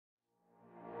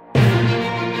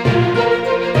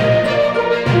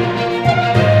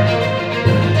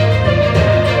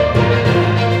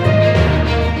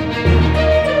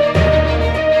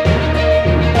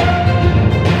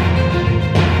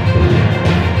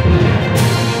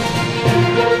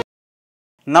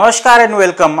Namaskar and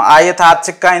welcome. I am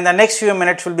Sikka. In the next few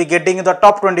minutes, we'll be getting the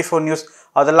top 24 news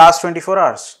of the last 24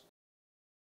 hours.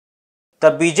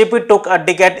 The BJP took a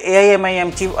dig at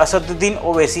AIMIM chief Asaduddin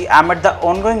Owaisi amid the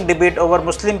ongoing debate over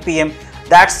Muslim PM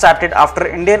that started after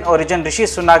Indian origin Rishi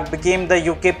Sunak became the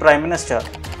UK Prime Minister.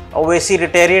 Owaisi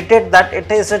reiterated that it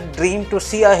is a dream to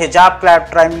see a hijab-clad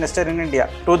Prime Minister in India.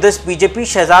 To this, BJP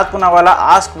Shehzad Poonawalla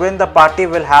asked when the party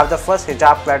will have the first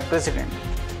hijab-clad president.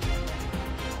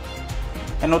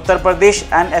 In Uttar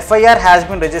Pradesh, an FIR has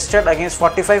been registered against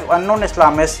 45 unknown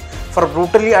Islamists for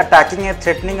brutally attacking and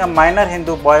threatening a minor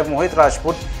Hindu boy Mohit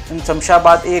Rajput in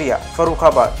Shamshabad area,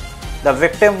 Farrukhabad. The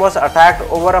victim was attacked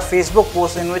over a Facebook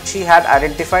post in which he had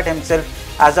identified himself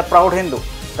as a proud Hindu.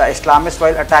 The Islamists,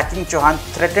 while attacking Chauhan,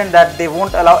 threatened that they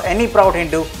won't allow any proud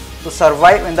Hindu to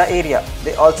survive in the area.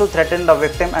 They also threatened the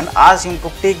victim and asked him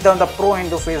to take down the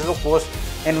pro-Hindu Facebook post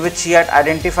in which he had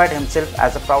identified himself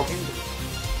as a proud Hindu.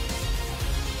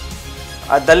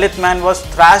 A Dalit man was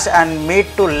thrashed and made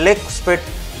to lick spit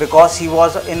because he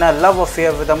was in a love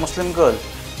affair with a Muslim girl.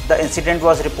 The incident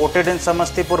was reported in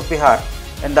Samastipur, Bihar.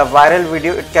 In the viral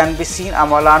video, it can be seen a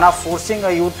Maulana forcing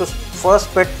a youth to first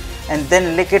spit and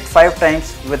then lick it 5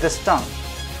 times with his tongue.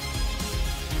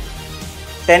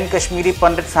 10 Kashmiri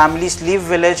Pandit families leave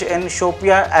village in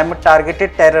Shopia amid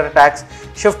targeted terror attacks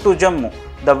shift to Jammu.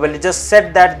 The villagers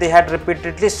said that they had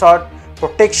repeatedly sought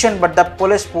protection, but the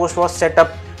police post was set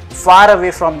up far away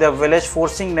from their village,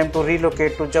 forcing them to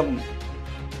relocate to Jammu.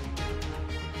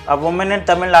 A woman in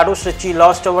Tamil Nadu, Trichy,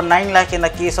 lost over 9 lakh in the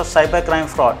case of cybercrime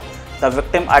fraud. The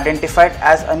victim, identified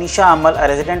as Anisha Amal, a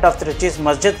resident of Trichy's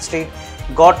Masjid Street,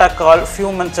 got a call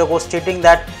few months ago stating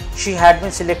that she had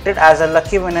been selected as a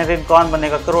lucky winner in Kaun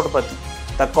Banega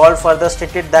Crorepati. The call further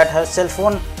stated that her cell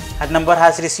phone number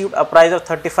has received a prize of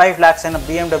 35 lakhs and a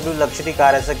BMW luxury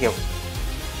car as a gift.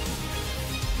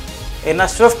 In a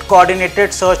swift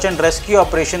coordinated search and rescue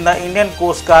operation, the Indian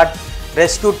Coast Guard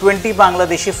rescued 20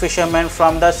 Bangladeshi fishermen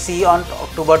from the sea on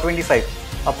October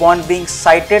 25 upon being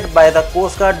sighted by the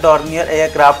Coast Guard Dornier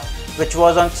aircraft, which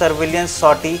was on surveillance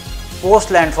sortie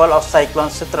post landfall of cyclone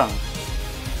Sitrang.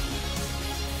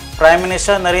 Prime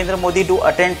Minister Narendra Modi to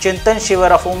attend Chintan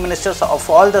Shivar of Home Ministers of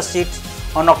all the states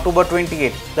on October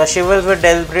 28. The Shivars will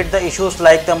deliberate the issues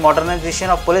like the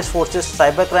modernization of police forces,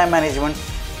 cybercrime management,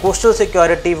 coastal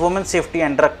security, women's safety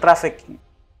and drug trafficking.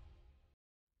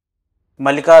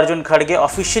 Mallikarjun Kharge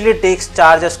officially takes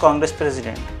charge as Congress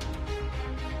president.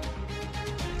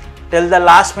 Till the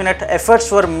last minute,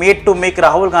 efforts were made to make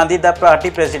Rahul Gandhi the party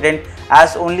president,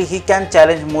 as only he can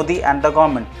challenge Modi and the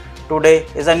government. Today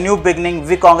is a new beginning.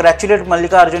 We congratulate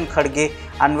Mallikarjun Kharge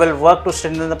and will work to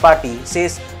strengthen the party,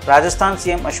 says Rajasthan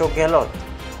CM Ashok Gehlot.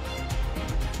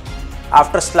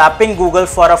 After slapping Google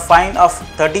for a fine of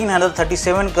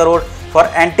 1337 crore for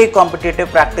anti-competitive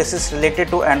practices related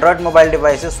to Android mobile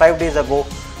devices 5 days ago,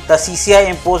 the CCI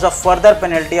imposed a further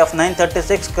penalty of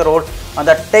 936 crore on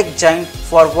the tech giant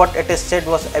for what it is said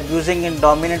was abusing in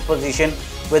dominant position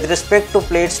with respect to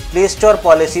Play Store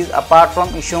policies apart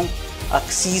from issuing a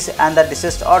cease and the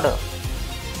desist order.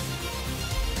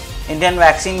 Indian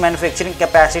vaccine manufacturing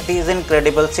capacity is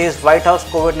incredible, says White House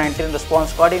COVID-19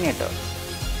 response coordinator.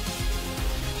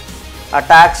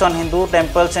 Attacks on Hindu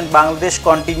temples in Bangladesh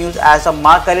continues as a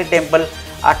Ma Kali temple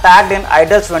attacked and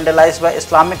idols vandalized by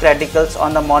Islamic radicals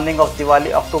on the morning of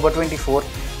Diwali, October 24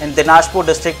 in Dinajpur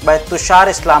district by Tushar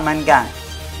Islam and gang.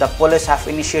 The police have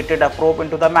initiated a probe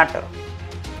into the matter.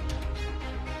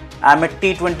 Amid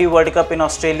T20 World Cup in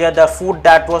Australia, the food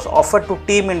that was offered to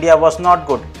Team India was not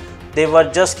good. They were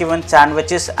just given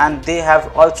sandwiches, and they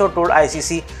have also told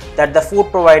ICC that the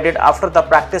food provided after the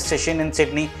practice session in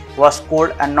Sydney was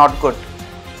cold and not good.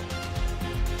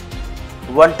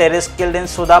 One terrorist killed in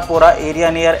Sudapura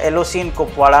area near LOC in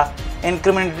Kupwara,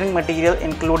 incriminating material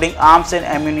including arms and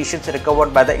ammunition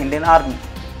recovered by the Indian Army.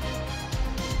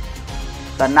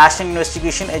 The National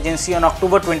Investigation Agency on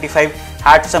October 25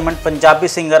 had summoned Punjabi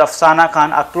singer Afsana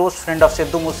Khan, a close friend of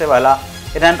Sidhu Moosewala,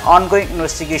 in an ongoing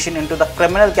investigation into the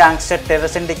criminal gangster terror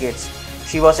syndicates.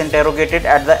 She was interrogated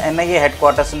at the NIA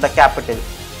headquarters in the capital.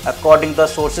 According to the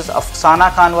sources, Afsana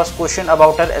Khan was questioned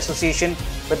about her association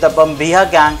with the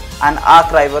Bambiha gang, an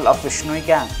arch rival of Vishnoi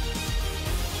gang.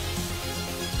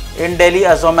 In Delhi,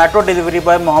 a Zomato delivery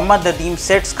boy Mohammad Nadeem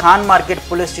sets Khan Market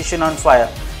police station on fire.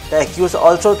 The accused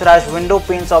also thrashed window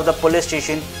panes of the police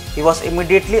station. He was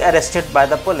immediately arrested by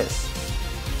the police.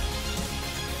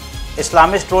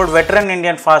 Islamists trolled veteran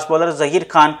Indian fast bowler Zahir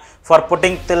Khan for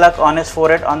putting tilak on his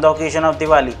forehead on the occasion of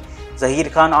Diwali. Zahir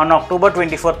Khan on October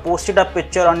 24 posted a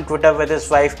picture on Twitter with his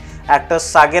wife,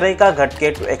 actress Sagarika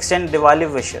Ghatke, to extend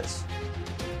Diwali wishes.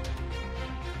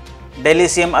 Delhi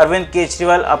CM Arvind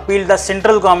Kejriwal appealed the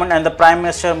central government and the Prime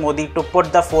Minister Modi to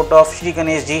put the photo of Shri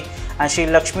Ganesh Ji and Shri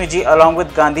Lakshmi Ji along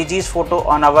with Gandhi Ji's photo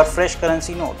on our fresh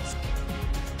currency notes.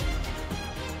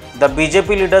 The BJP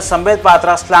leader Sambit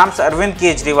Patra slams Arvind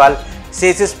Kejriwal,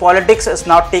 says his politics is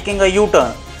now taking a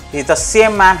U-turn. He is the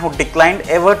same man who declined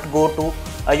ever to go to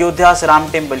Ayodhya's Ram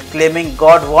temple, claiming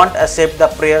God won't accept the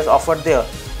prayers offered there.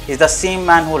 He is the same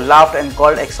man who laughed and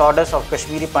called exodus of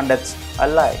Kashmiri Pandits a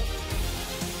lie.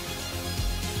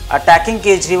 Attacking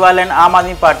Kejriwal and Aam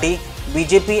Aadmi Party,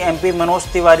 BJP MP Manoj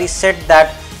Tiwari said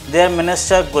that their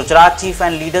minister, Gujarat chief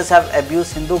and leaders have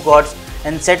abused Hindu gods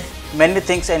and said many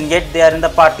things, and yet they are in the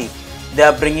party. They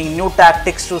are bringing new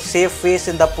tactics to save face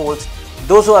in the polls.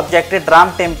 Those who objected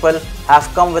Ram temple have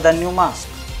come with a new mask.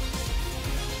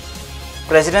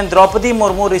 President Draupadi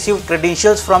Murmu received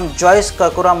credentials from Joyce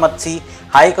Kakura Matsi,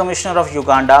 High Commissioner of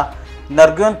Uganda,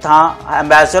 Nargyun Tha,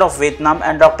 Ambassador of Vietnam,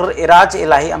 and Dr. Iraj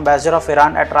Elahi, Ambassador of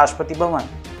Iran at Rashtrapati Bhavan.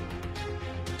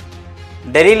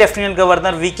 Delhi Lieutenant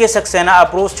Governor V.K. Saxena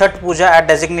approached Chhath Puja at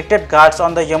designated ghats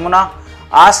on the Yamuna,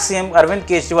 asked CM Arvind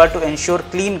Kejriwal to ensure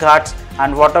clean ghats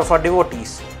and water for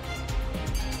devotees.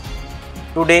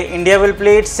 Today, India will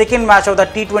play its second match of the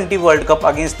T20 World Cup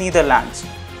against Netherlands.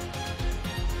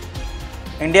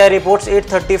 India reports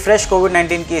 830 fresh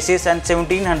COVID-19 cases and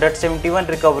 1771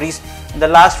 recoveries in the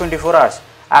last 24 hours.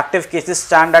 Active cases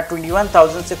stand at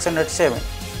 21,607.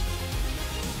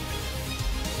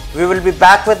 We will be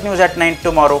back with news at 9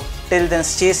 tomorrow. Till then,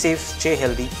 stay safe, stay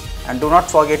healthy, and do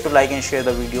not forget to like and share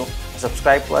the video.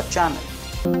 Subscribe to our channel.